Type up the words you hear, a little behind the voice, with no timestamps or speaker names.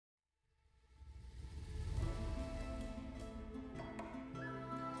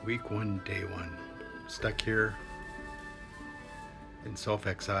Week 1, day 1. Stuck here in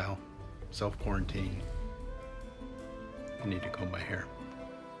self-exile, self-quarantine. I need to comb my hair.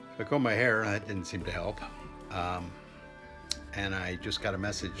 So I combed my hair, that didn't seem to help. And I just got a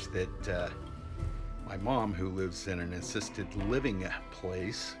message that my mom, who lives in an assisted living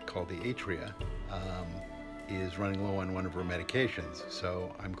place called the Atria, is running low on one of her medications.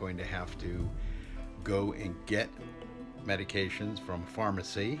 So I'm going to have to go and get medications from a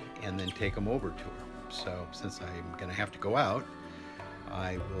pharmacy and then take them over to her. So since I'm going to have to go out,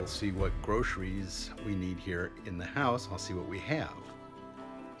 I will see what groceries we need here in the house. I'll see what we have.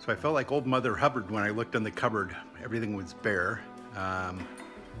 So I felt like old Mother Hubbard when I looked in the cupboard. Everything was bare.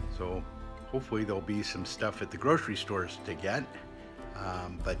 So hopefully there'll be some stuff at the grocery stores to get.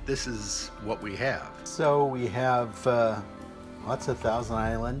 But this is what we have. So we have lots of Thousand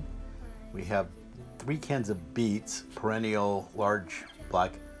Island. We have 3 cans of beets, perennial large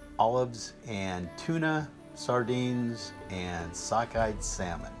black olives, and tuna, sardines, and sockeyed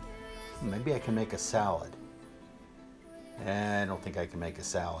salmon. Maybe I can make a salad. I don't think I can make a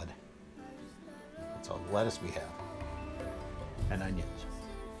salad. That's all the lettuce we have. And onions.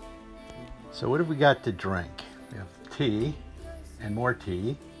 So what have we got to drink? We have tea, and more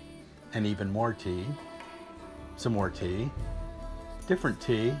tea, and even more tea, some more tea, different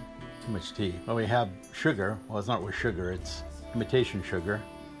tea, too much tea. Well, we have sugar. Well, it's not with sugar, it's imitation sugar,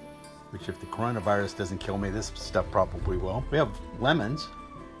 which if the coronavirus doesn't kill me, this stuff probably will. We have lemons,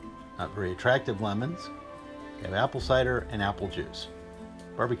 not very attractive lemons. We have apple cider and apple juice.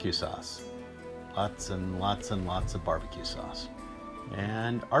 Barbecue sauce. Lots and lots and lots of barbecue sauce.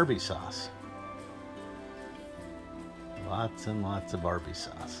 And Arby's sauce. Lots and lots of Arby's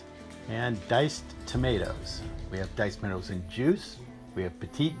sauce. And diced tomatoes. We have diced tomatoes in juice. We have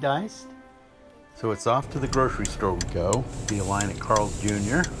petite diced. So it's off to the grocery store we go. Be a line at Carl's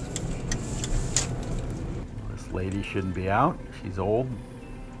Jr. This lady shouldn't be out. She's old.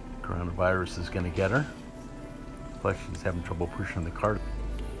 Coronavirus is going to get her. Plus she's having trouble pushing the cart.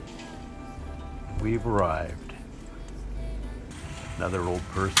 We've arrived. Another old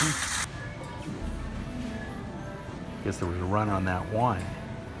person. Guess there was a run on that wine.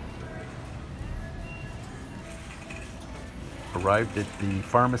 Arrived at the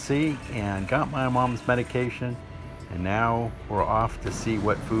pharmacy and got my mom's medication, and now we're off to see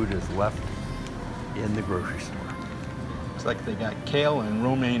what food is left in the grocery store. Looks like they got kale and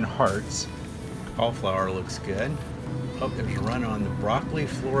romaine hearts. Cauliflower looks good. Oh, there's a run on the broccoli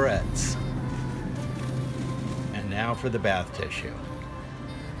florets. And now for the bath tissue.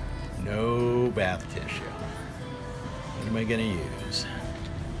 No bath tissue. What am I gonna use?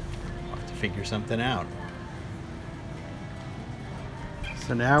 I'll have to figure something out.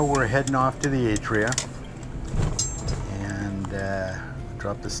 So now we're heading off to the Atria and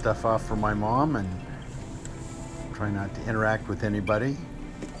drop this stuff off for my mom and try not to interact with anybody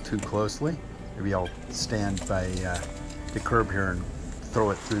too closely. Maybe I'll stand by the curb here and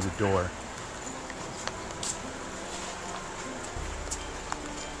throw it through the door.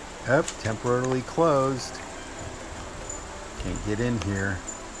 Oh, temporarily closed. Can't get in here.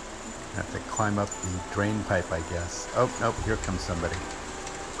 Have to climb up the drain pipe, I guess. Oh, nope, here comes somebody.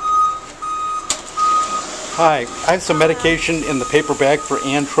 Hi, I have some medication in the paper bag for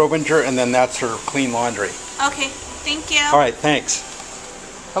Ann Trovinger, and then that's her clean laundry. Okay, thank you. All right, thanks.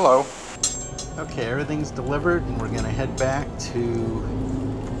 Hello. Okay, everything's delivered, and we're gonna head back to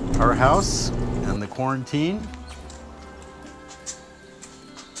our house and the quarantine.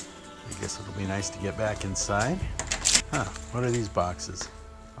 I guess it'll be nice to get back inside. Huh, what are these boxes?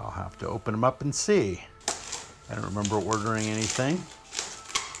 I'll have to open them up and see. I don't remember ordering anything.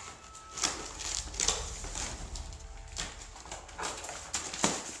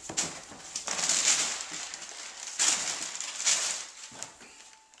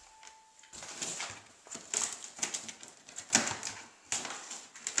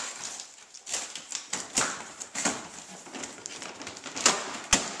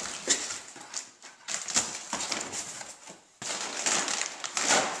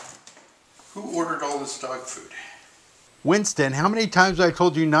 Who ordered all this dog food? Winston, how many times have I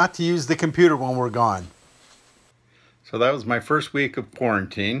told you not to use the computer when we're gone? So that was my first week of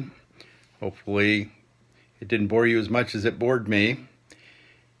quarantine. Hopefully it didn't bore you as much as it bored me.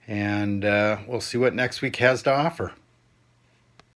 And we'll see what next week has to offer.